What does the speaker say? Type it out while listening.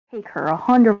Take her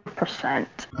 100%.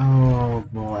 Oh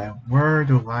boy, where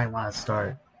do I want to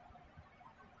start?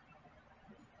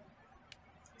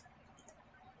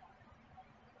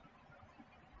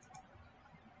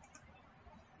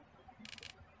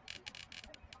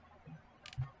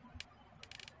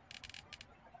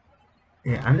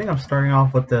 Yeah, I think I'm starting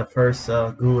off with the first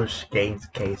ghoulish games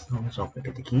case. Let me just open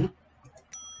get the key.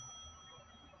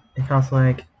 It costs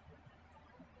like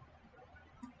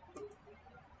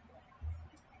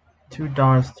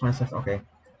 $2.20. Okay.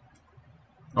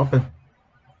 Open.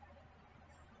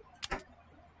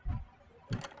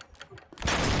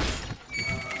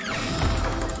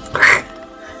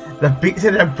 The beat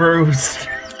to the bruise.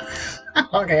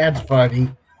 Okay, that's funny.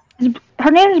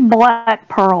 Her name is Black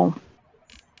Pearl.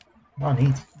 Oh,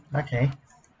 neat. Okay.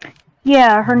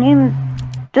 Yeah, her name.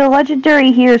 The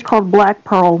legendary here is called Black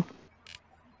Pearl.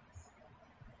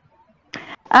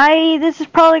 This is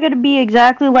probably going to be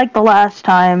exactly like the last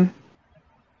time.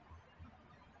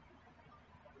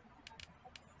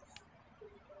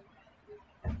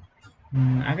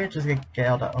 I could just get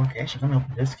out of. Okay, she's gonna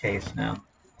open this case now.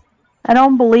 I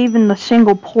don't believe in the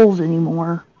single pulls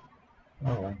anymore.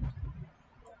 Oh.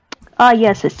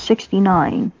 Yes, it's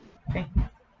 69. Okay.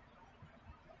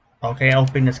 Okay,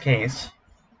 open this case.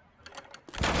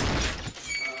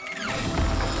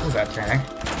 Who's that tag?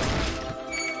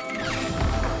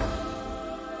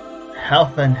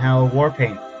 Health and Hell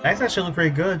Warpaint. That's actually looking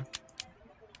pretty good.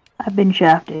 I've been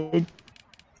shafted.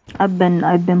 I've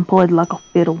been played like a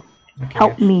fiddle. Okay,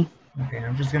 Help me. Okay,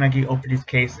 I'm just gonna open these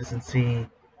cases and see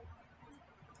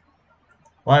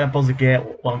what I'm supposed to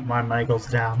get when my money goes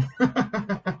down.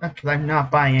 Because I'm not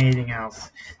buying anything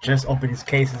else. Just open these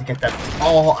cases and get that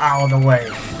all out of the way.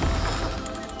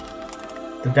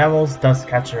 The Devil's Dust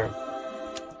Catcher.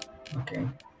 Okay,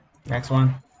 next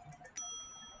one.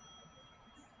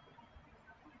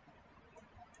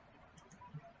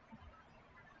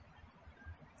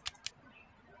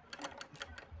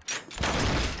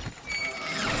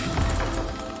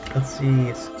 Let's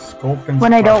see, Sculpin's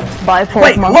When I don't buy Wait,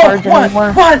 Pokemon cards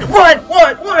anymore. What?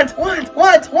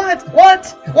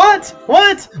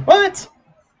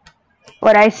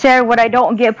 What I said, when I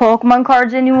don't get Pokemon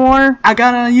cards anymore. I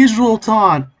got an unusual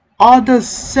taunt on the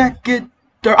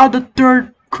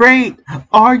third crate.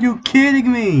 Are you kidding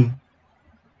me?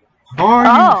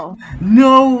 No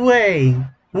way.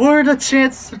 What are the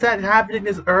chances of that happening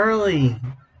this early?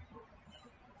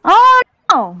 Oh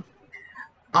no.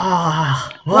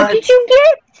 What did you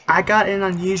get? I got an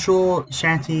unusual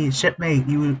shanty shipmate,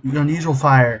 unusual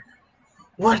fire.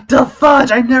 What the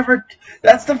fudge? I never.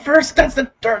 That's the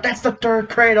third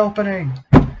crate opening.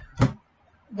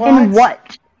 In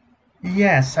what?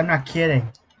 Yes, I'm not kidding.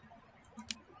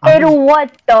 In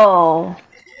what though?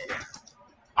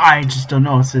 I just don't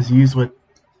know. It says use with.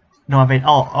 No, I mean,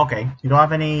 oh, okay. You don't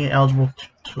have any eligible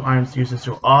two items to use this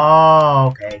to. Oh,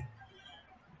 okay.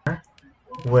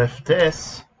 With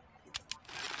this,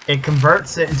 it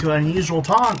converts it into an unusual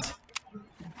taunt.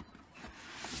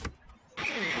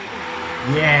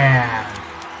 Yeah,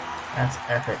 that's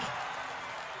epic.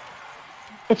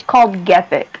 It's called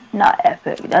Gepic, not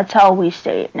Epic. That's how we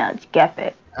say it now. It's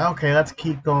Gepic. Okay, let's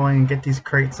keep going and get these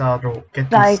crates out. Or get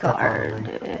these stuff out of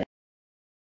the way.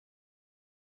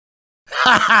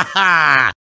 Ha ha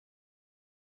ha!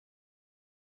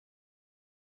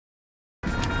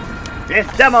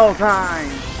 It's demo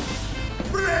time!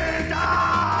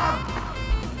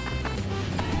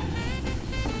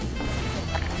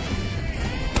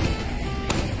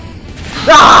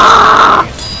 Ah!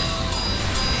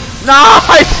 No,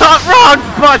 I thought wrong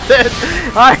button!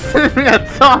 I didn't mean to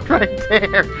talk right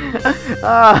there!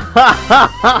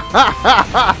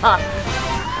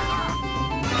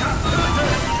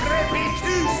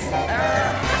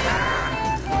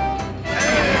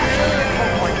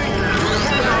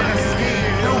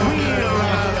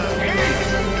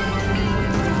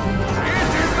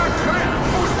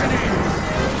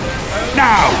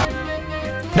 No!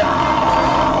 No!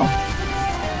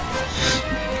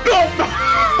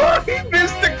 Oh, he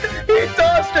missed he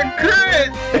dodged a crit!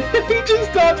 He just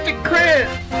dodged a crit!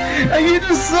 And you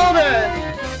just saw that!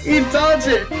 He dodged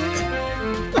it!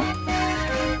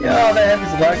 Yo, that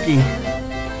was lucky.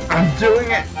 I'm doing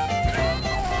it!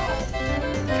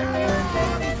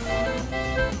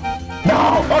 No!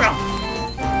 Oh no!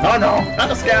 Oh no! Not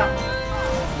the scout!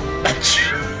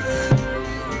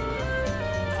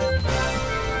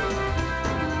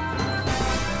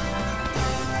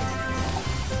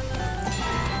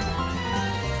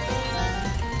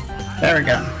 There we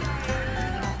go.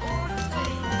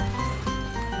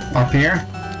 Up here.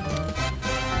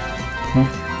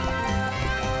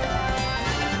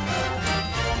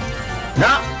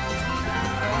 No!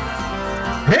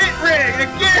 Hit rig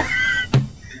again!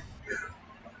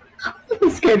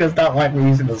 This game does not like me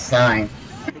using the sign.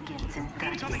 Begins in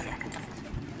 30 seconds.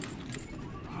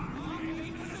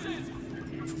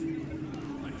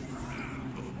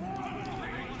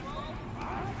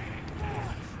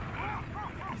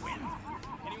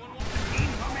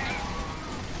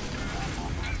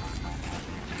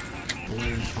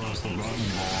 Please press the button,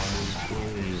 boys,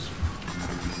 please.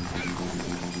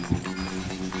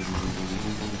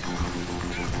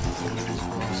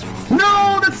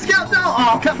 No, the scout, no!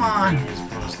 Oh, come on!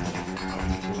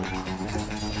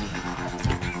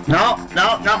 No,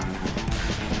 no, no.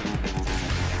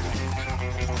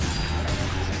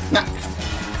 No.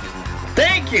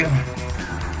 Thank you!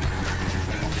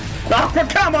 Oh,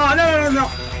 come on! No, no, no!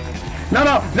 No,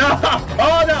 no, no!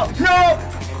 Oh, no! No!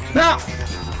 No!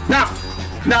 No!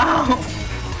 No!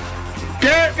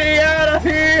 Get me out of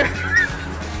here!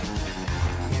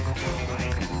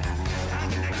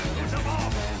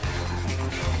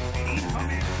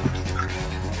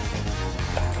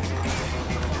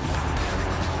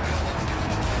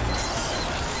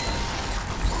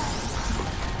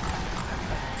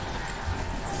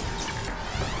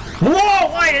 Whoa!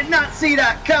 I did not see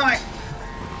that coming!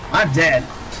 I'm dead.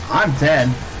 I'm dead.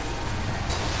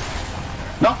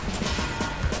 No!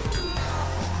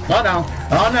 Oh no!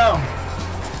 Oh no!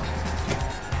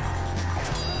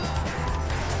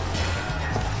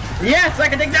 Yes, I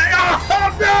can take that! Oh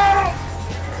no!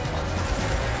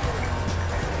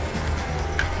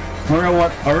 We're gonna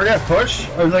what? Are we gonna push?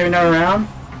 Or is there another round?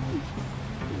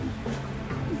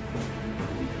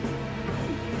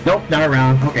 Nope, not a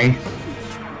round. Okay.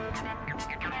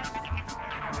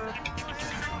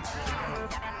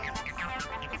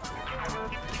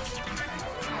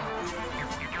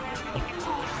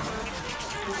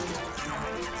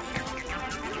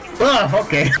 Oh,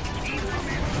 okay.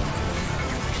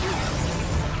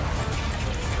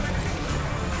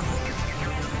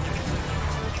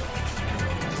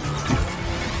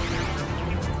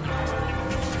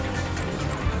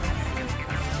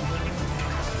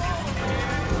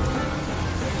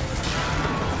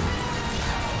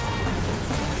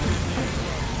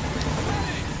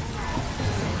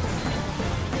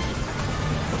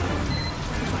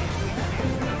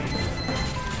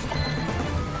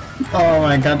 Oh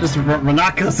my god, just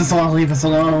Monaco's just want to leave us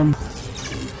alone.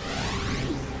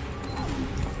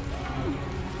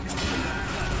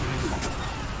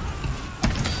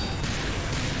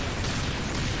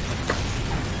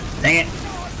 Dang it.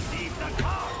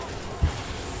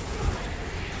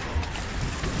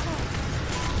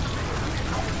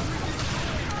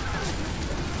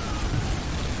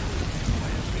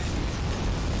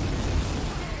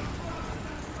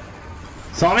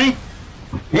 Saw me?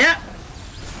 Yeah.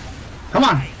 Come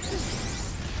on!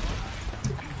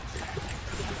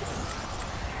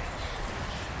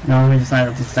 No, we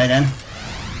decided to stay in.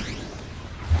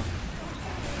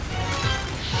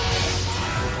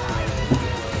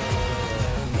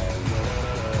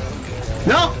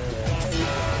 No!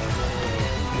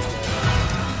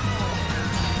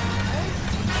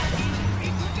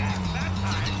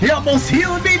 He almost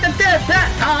healed me to death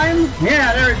that time!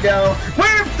 Yeah, there we go.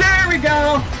 There we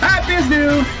go! Happy as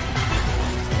new!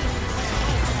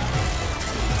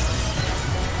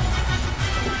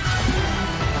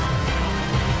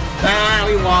 Ah,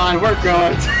 we won. We're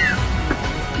good.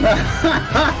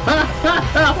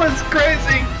 That was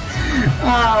crazy.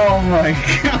 Oh my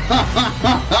god.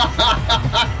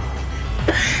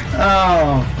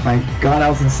 Oh my god, that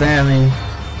was insanity.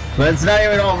 But it's not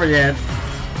even over yet.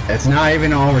 It's not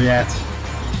even over yet.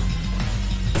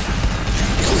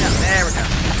 Yeah, there we go.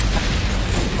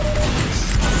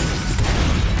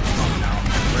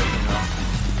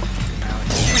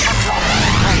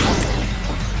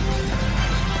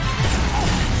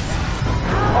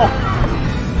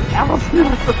 That was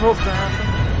not supposed to happen.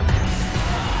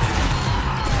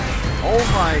 Oh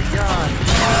my god.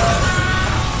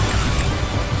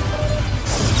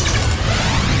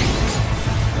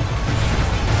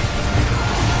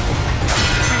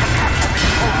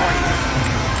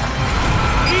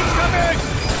 Incoming!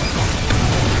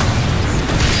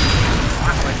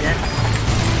 Not again.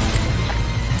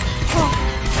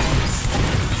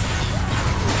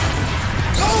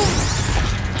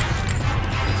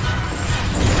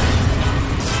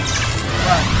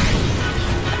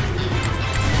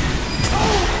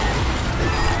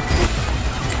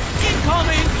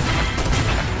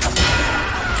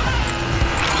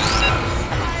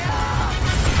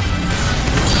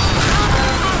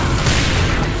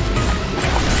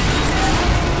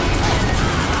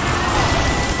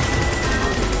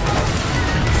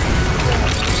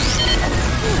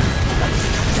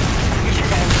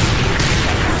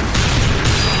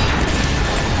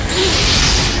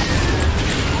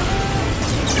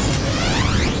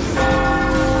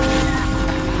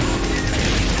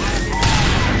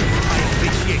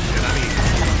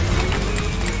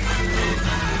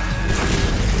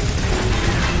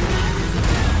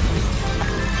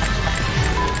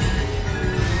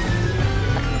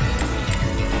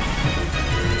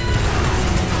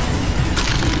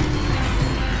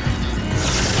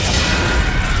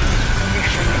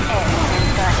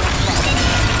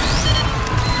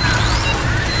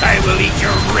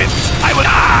 prince! I will.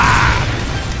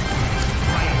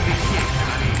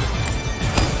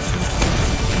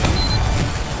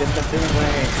 Get the thing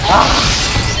away.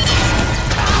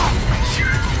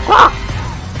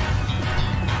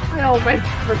 I don't wait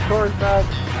for towards that.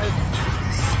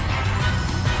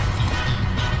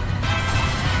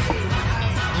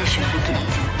 Mission begins in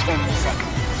 10 seconds.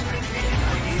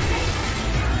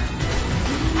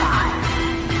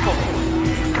 5, 4,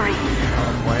 3,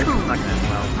 Why is it not gonna end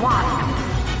well? 1.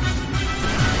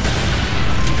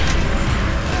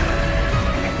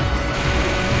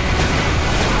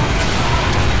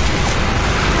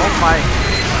 Oh my.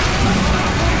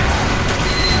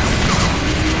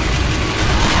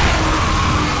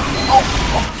 Oh,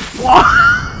 what?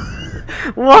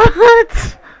 What?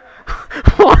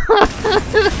 What?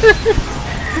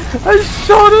 I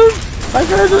shot him! I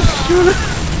gotta just shoot him!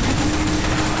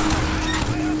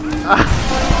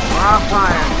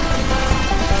 Fire!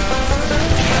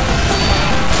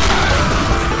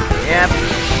 Yep,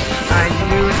 I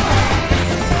knew it.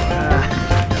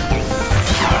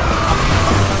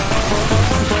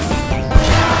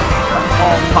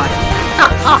 Oh my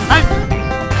god!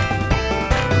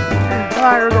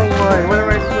 Fire away!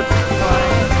 Whatever I switch to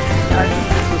fire. I think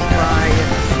this was fire.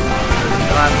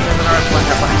 I'm living our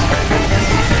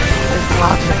It's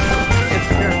logic. It's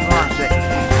pure logic.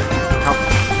 Help.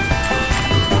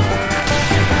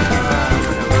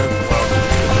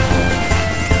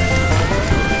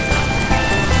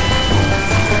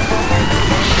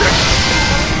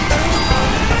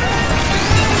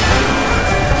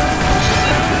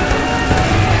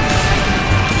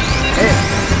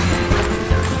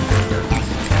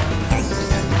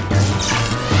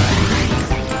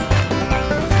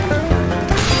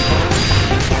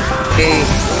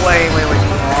 Wait.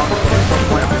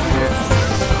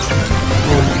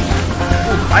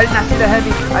 I did not see the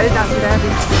heavy.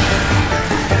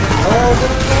 Oh,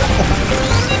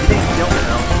 you think you don't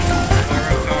know?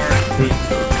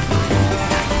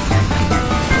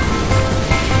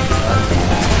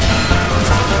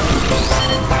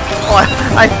 Oh,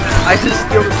 I just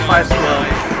steal the spy slow.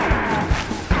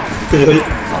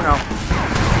 Oh no.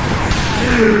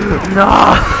 No!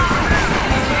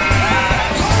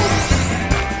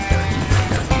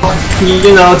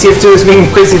 You know, Tf2 is being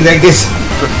crazy like this.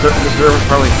 This river's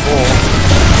probably full.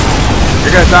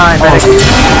 You're gonna die, medic.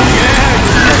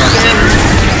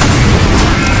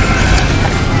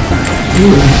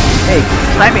 Hey,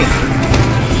 time me.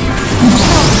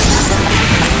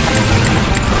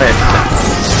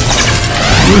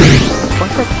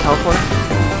 What's that teleport?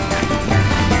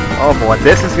 Oh boy,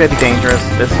 this is gonna be dangerous.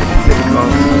 This is gonna be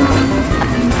close.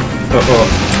 Uh-oh.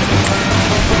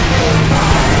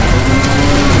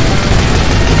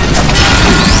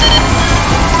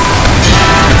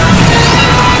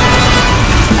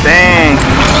 Dang!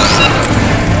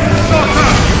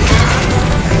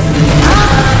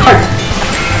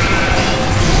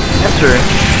 That's true.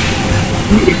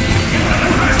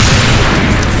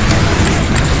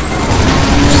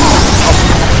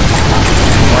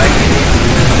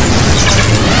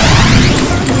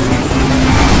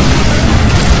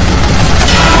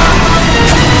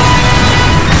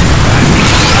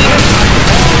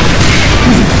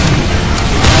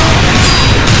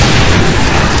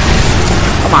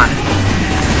 Come on.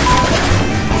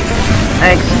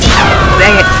 Thanks.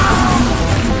 Dang it.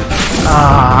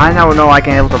 I now know I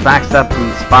can able to backstep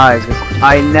these spies because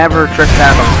I never tricked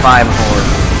out a spy before.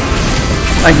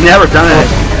 I've never done it.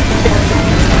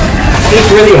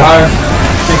 It's really hard.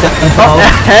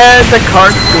 And the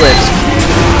card glitched.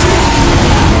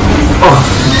 Oh,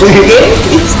 again?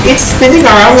 It's spinning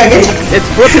around again? It's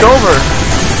flipped over.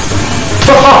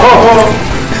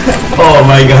 Oh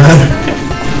my god.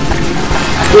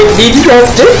 Wait, did you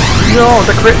trust it? No,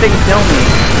 the crit didn't kill me.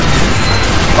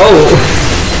 Oh.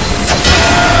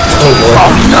 Oh boy. Oh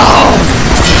no!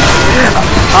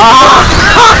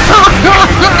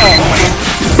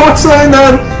 What's going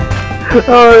on?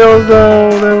 Oh no,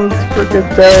 that was freaking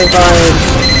terrifying.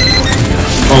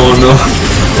 Oh no.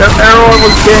 Everyone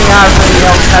was getting out of the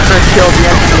after I killed the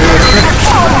engineer.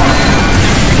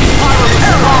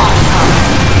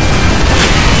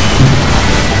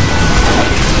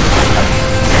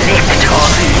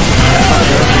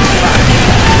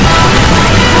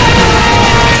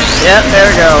 Yep, there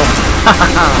we go.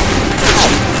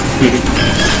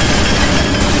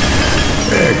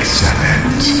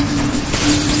 Excellent.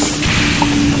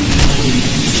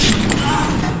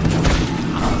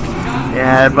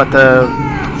 Yeah, but the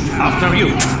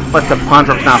pawn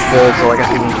drop's not full, so I guess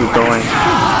we can keep going.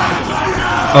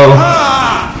 Oh.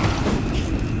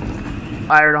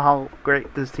 I don't know how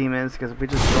great this team is because we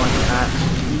just joined the match.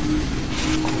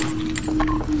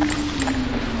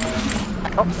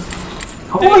 Oh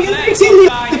my god, I see the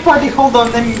party. Hold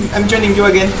on, I'm joining you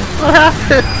again. What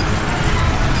happened?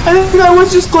 I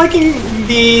was just clicking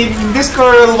the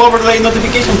Discord overlay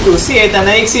notification to see it, and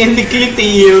I accidentally clicked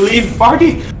the leave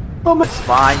party. Oh my. It's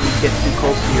fine, you get too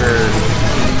close to your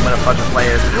team when a bunch of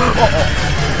players. I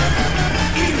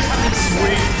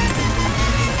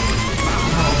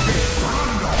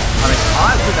mean,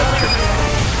 honestly, that's true.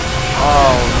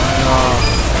 Oh no.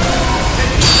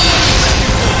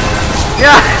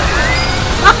 Yeah!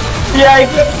 Yeah, I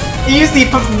used the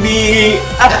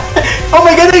oh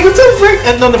my god, I got so freaked!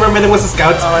 And no, never mind, it was a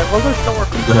scout. Alright, well, they're still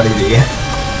working. Good idea.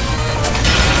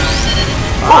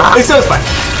 Oh, it sounds fine.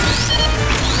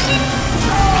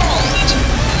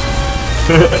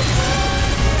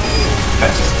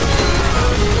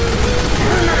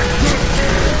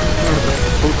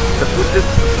 The food is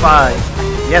fine.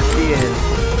 Yes, he is.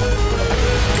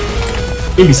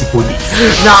 ABC Pudi.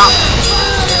 Nah!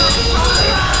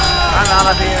 I'm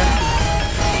out of here.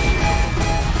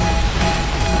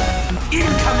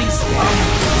 Incoming spawn.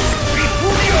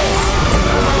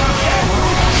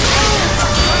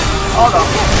 Oh no.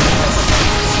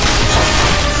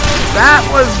 That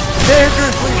was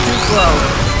dangerously too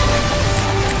close.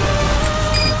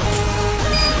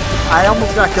 I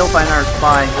almost got killed by another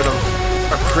spy with a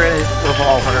crit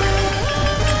revolver.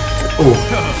 Oh.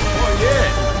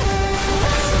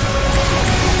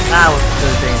 That was so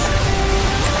dangerous.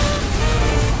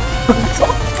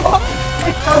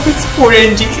 Oh, it's poor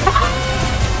NG.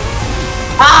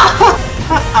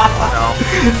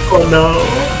 Oh no.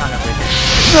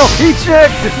 No, he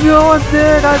checked! No, I'm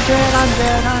dead, I'm dead, I'm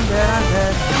dead, I'm dead, I'm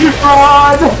dead.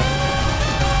 God!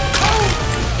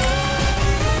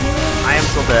 I am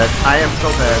so dead, I am so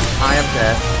dead, I am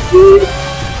dead.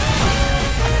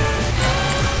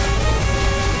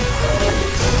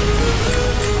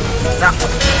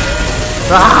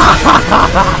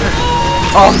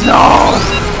 Oh no!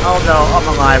 Oh no, I'm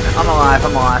alive, I'm alive,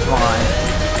 I'm alive, I'm alive.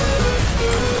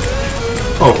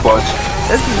 Oh fudge.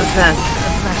 This is intense,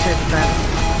 this is actually intense.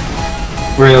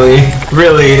 Really?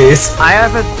 Really it is. I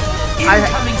haven't...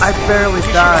 I barely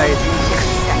died.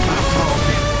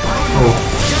 Oh.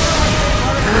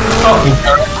 Oh,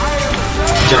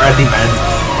 Jarati man.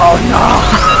 Oh no!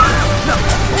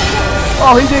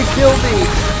 Oh, he didn't kill me!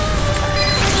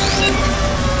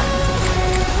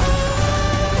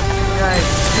 Guys.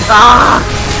 Ah!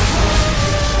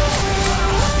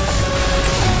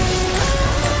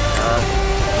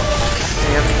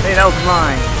 Hey, that was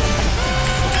mine.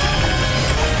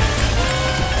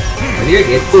 Where do you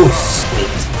get? Oh, sweet.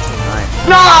 Nice.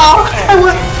 No! I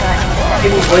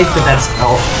wasted that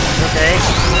spell. Okay.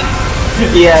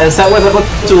 Yes, I was about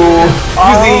to use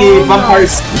the vampire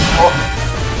spell.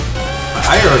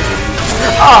 I already.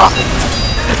 Oh!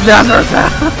 Never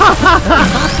that!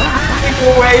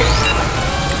 Wait.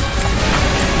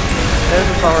 There's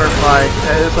a power fight.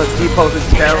 There's a deposed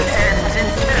scout.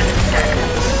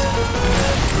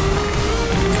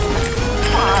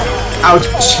 Ouch.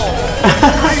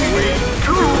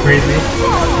 Crazy.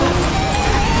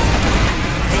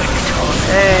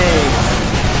 Hey!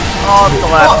 Oh, it's the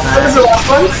last That was the last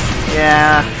one?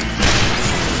 Yeah.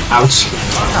 Ouch.